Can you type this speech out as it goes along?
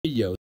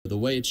Radio the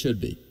way it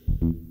should be.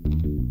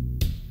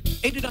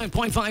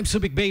 89.5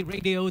 Subic Bay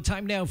Radio.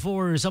 Time now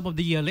for some of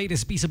the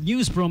latest piece of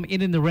news from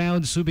in and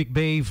around Subic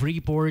Bay,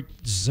 Freeport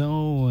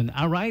zone.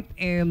 All right,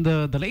 and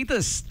the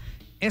latest,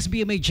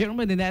 SBMA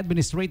Chairman and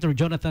Administrator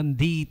Jonathan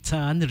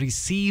D.Tan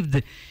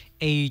received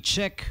a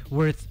check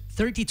worth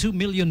 32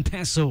 million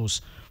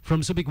pesos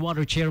from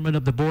Subicwater Chairman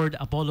of the Board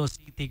Apolo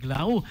C.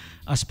 Tiglao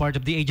as part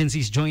of the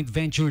agency's joint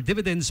venture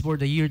dividends for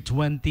the year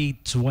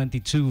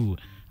 2022.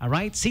 All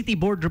right, City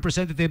Board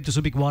Representative to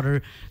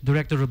Subicwater,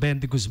 Director Reuben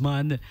de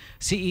Guzman,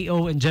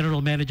 CEO and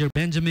General Manager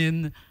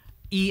Benjamin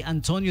E.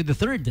 Antonio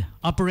III,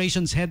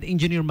 Operations Head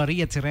Engineer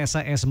Maria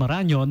Teresa S.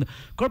 Marañon,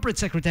 Corporate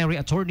Secretary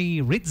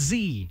Attorney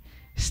Ritzie,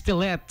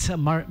 Stelette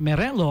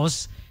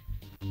Merelos,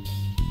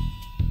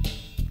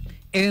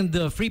 and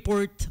the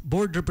Freeport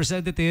Board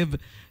Representative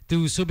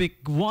to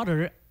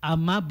Subicwater,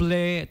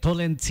 Amable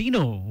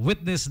Tolentino,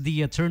 witnessed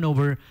the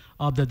turnover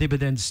of the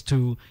dividends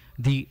to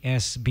the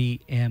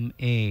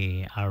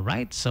SBMA. All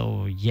right,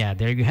 so yeah,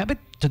 there you have it.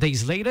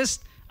 Today's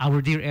latest,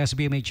 our dear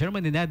SBMA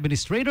Chairman and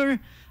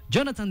Administrator,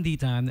 Jonathan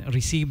D.Tan,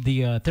 received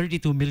the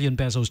 32 million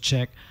pesos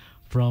check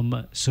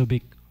from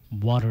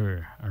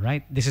Subicwater. All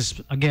right, this is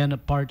again a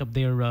part of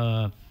their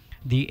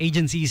the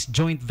agency's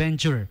joint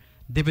venture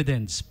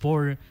dividends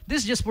for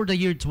this, just for the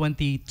year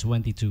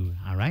 2022.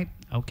 All right,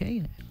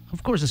 okay.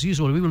 Of course, as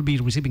usual, we will be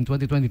receiving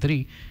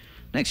 2023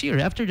 next year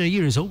after the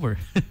year is over.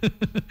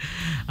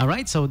 All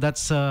right, so that's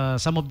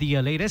some of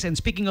the latest. And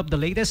speaking of the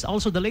latest,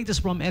 also the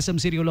latest from SM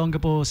City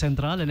Olongapo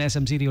Central and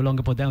SM City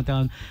Olongapo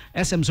Downtown,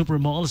 SM Super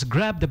Malls.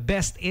 Grab the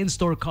best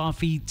in-store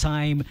coffee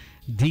time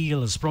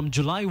deals from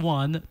July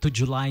 1 to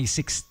July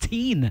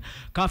 16.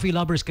 Coffee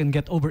lovers can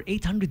get over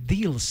 800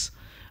 deals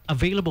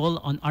available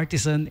on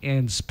artisan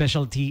and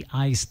specialty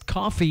iced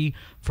coffee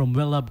from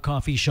well-loved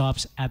coffee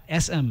shops at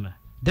SM.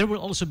 There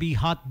will also be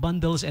hot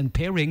bundles and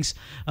pairings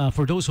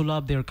for those who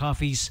love their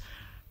coffees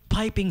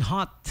piping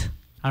hot.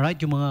 All right,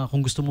 yung mga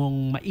kung gusto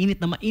mong mainit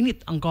na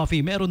mainit ang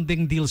coffee, meron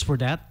ding deals for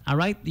that. All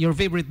right, your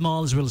favorite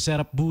malls will set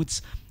up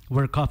booths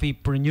where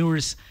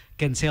coffeepreneurs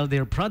can sell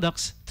their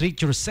products.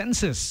 Treat your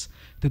senses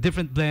to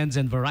different blends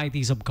and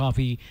varieties of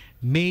coffee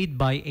made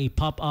by a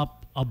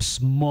pop-up of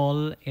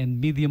small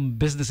and medium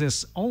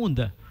businesses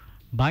owned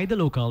by the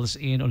locals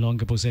in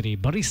Olongapo City.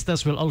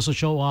 Baristas will also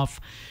show off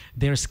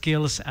their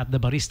skills at the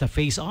Barista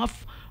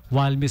Face-Off,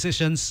 while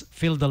musicians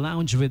fill the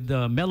lounge with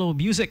mellow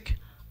music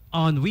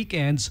on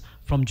weekends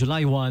from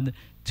July 1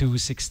 to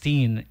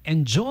 16.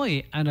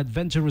 Enjoy an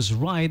adventurous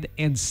ride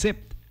and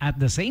sip at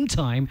the same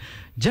time.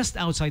 Just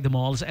outside the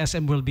malls,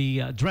 SM will be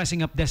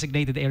dressing up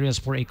designated areas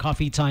for a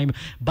coffee time,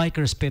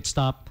 bikers pit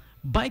stop,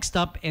 bike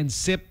stop, and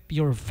sip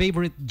your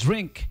favorite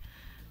drink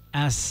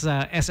as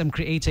SM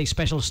creates a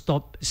special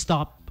stop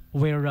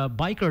where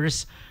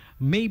bikers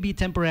may be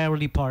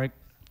temporarily parked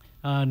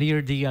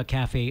near the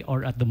cafe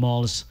or at the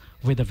malls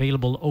with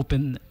available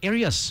open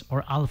areas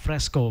or al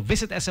fresco.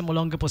 Visit SM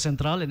Olongapo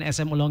Central and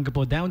SM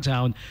Olongapo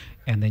Downtown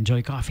and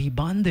enjoy coffee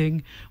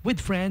bonding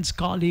with friends,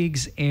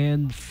 colleagues,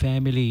 and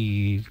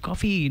family.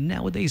 Coffee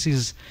nowadays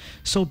is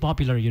so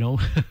popular, you know.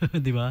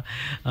 Diba?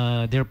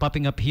 They're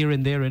popping up here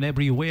and there and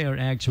everywhere,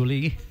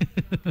 actually.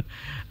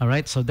 All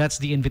right, so that's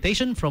the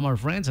invitation from our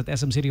friends at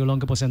SM City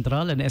Olongapo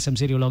Central and SM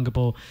City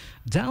Olongapo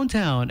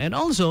Downtown. And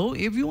also,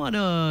 if you want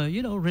to,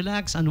 you know,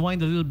 relax,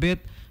 unwind a little bit,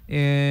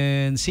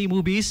 and see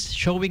movies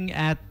showing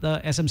at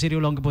SM City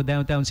Olongapo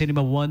Downtown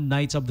Cinema 1,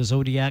 Knights of the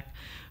Zodiac,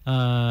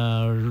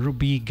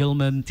 Ruby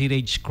Gilman,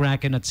 Teenage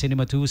Kraken at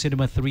Cinema 2,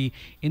 Cinema 3,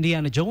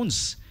 Indiana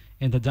Jones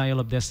and the Dial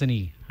of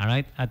Destiny. All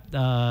right, at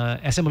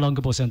SM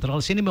Olongapo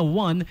Central, Cinema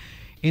 1,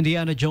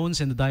 Indiana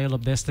Jones and the Dial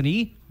of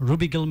Destiny,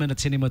 Ruby Gilman at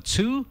Cinema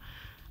 2,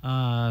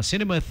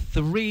 Cinema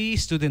 3,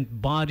 Student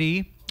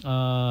Body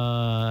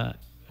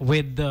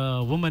with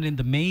Woman in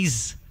the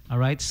Maze. All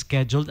right,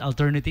 scheduled,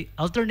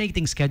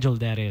 alternating schedule,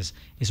 that is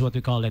what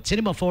we call it.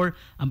 Cinema 4,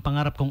 Ang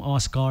Pangarap Kong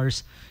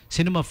Oscars.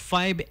 Cinema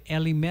 5,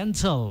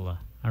 Elemental.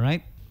 All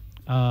right,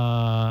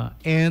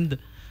 and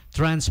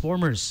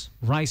Transformers,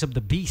 Rise of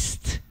the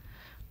Beast.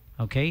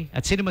 Okay,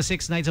 at Cinema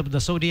 6, Knights of the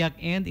Zodiac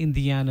and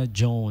Indiana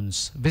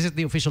Jones. Visit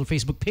the official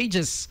Facebook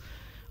pages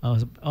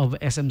of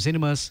SM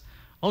Cinemas,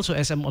 also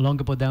SM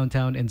Olongapo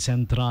Downtown and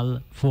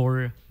Central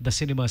for the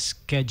cinema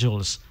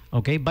schedules.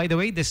 Okay, by the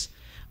way, this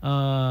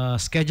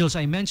schedules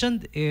I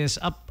mentioned is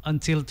up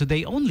until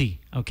today only.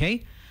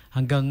 Okay,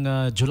 hanggang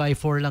July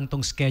 4 lang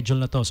tong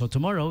schedule na to. So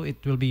tomorrow it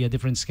will be a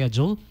different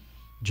schedule,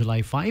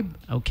 July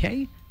 5.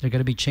 Okay, they're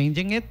gonna be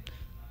changing it.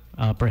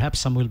 Perhaps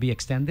some will be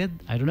extended.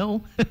 I don't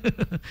know.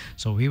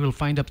 So we will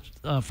find out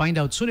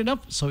soon enough.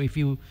 So if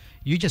you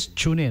just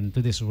tune in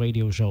to this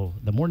radio show,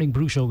 the Morning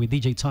Brew Show with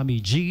DJ Tommy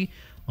G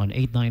on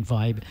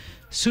 895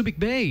 Subic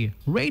Bay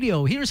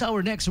Radio. Here's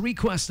our next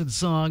requested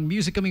song.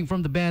 Music coming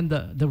from the band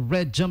the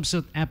Red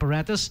Jumpsuit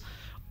Apparatus.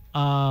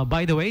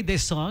 By the way,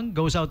 this song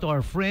goes out to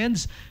our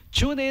friends.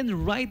 Tune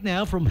in right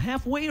now from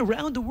halfway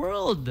around the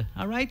world.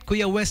 All right,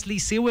 Kuya Wesley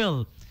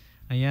Sewell.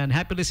 Ayan,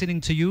 happy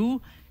listening to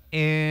you.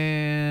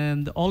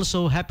 And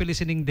also happy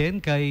listening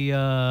din kay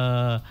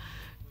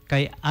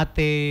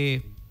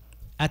Atty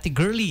Atty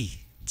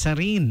Girly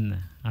Charin,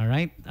 all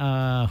right,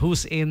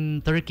 who's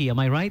in Turkey,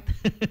 am I right?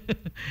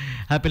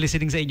 Happy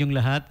listening sa inyong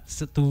lahat.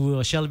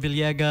 To Shell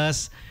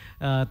Villegas,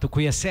 to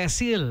Kuya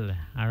Cecil,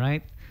 all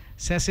right?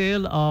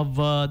 Cecil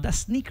of the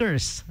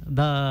sneakers,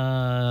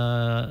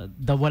 the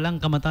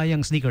walang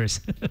kamatayang sneakers.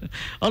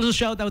 Also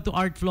shout out to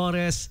Art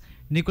Flores,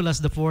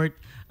 Nicolas Defort,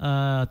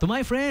 to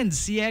my friends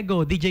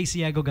Ciego, DJ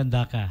Ciego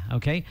Gandaka,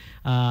 okay?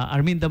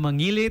 Arminda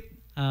Mangilit,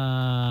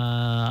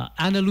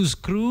 Ana Luz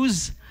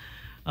Cruz,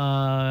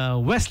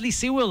 Wesley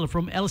Sewell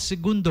from El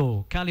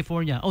Segundo,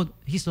 California. Oh,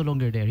 he's no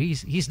longer there.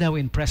 He's now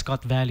in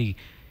Prescott Valley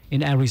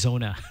in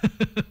Arizona.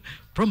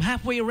 From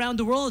halfway around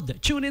the world,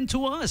 tune in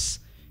to us.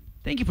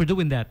 Thank you for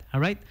doing that, all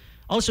right?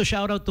 Also,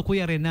 shout out to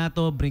Kuya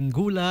Renato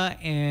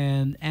Bringula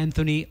and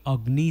Anthony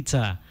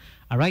Ognita,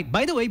 all right?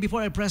 By the way,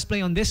 before I press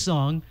play on this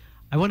song,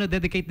 I want to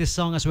dedicate this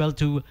song as well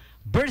to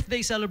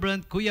birthday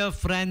celebrant Kuya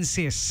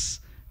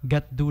Francis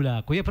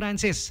Gatdula. Kuya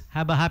Francis,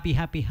 have a happy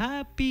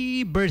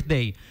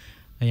birthday.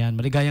 Ayan,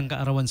 maligayang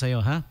kaarawan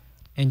sa'yo, ha?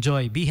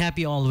 Enjoy. Be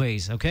happy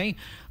always, okay?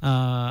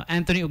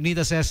 Anthony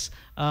Ognita says,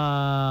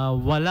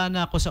 wala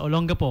na ako sa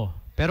Olongapo,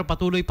 pero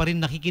patuloy pa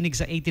rin nakikinig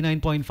sa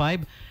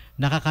 89.5.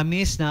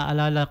 Nakakamiss,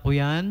 naaalala ko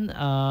yan,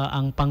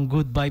 ang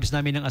pang-good vibes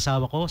namin ng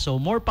asawa ko. So,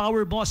 more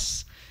power,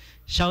 boss.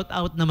 Shout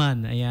out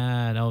naman.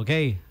 Ayan,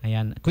 okay.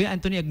 Ayan. Kuya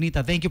Anthony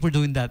Agnita, thank you for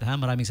doing that, ha?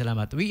 Maraming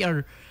salamat. We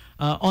are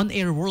on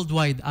air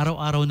worldwide.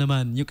 Araw-araw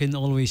naman. You can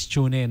always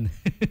tune in.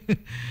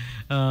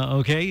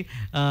 Okay.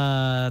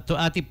 To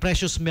Ate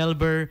Precious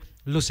Melber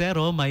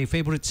Lucero, my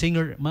favorite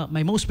singer,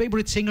 my most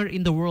favorite singer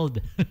in the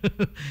world.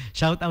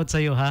 Shout out sa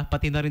iyo, ha.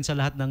 Pati na rin sa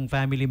lahat ng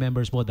family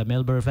members mo, the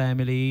Melber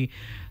family,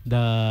 the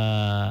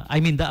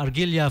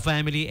Argilla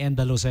family and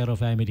the Lucero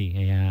family.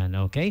 Ayan,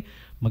 okay?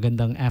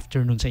 Magandang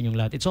afternoon sa inyong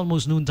lahat. It's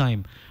almost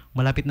noontime.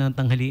 Malapit na ang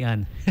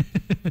tanghalian.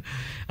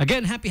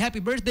 Again,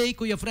 happy birthday,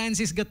 Kuya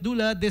Francis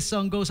Gatdula. This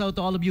song goes out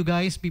to all of you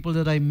guys, people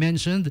that I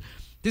mentioned.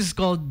 This is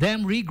called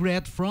Damn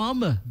Regret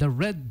from the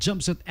Red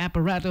Jumpsuit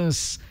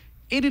Apparatus.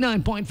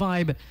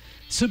 89.5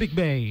 Subic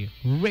Bay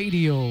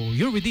Radio.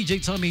 You're with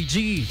DJ Tommy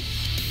G,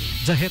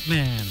 the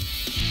Hitman.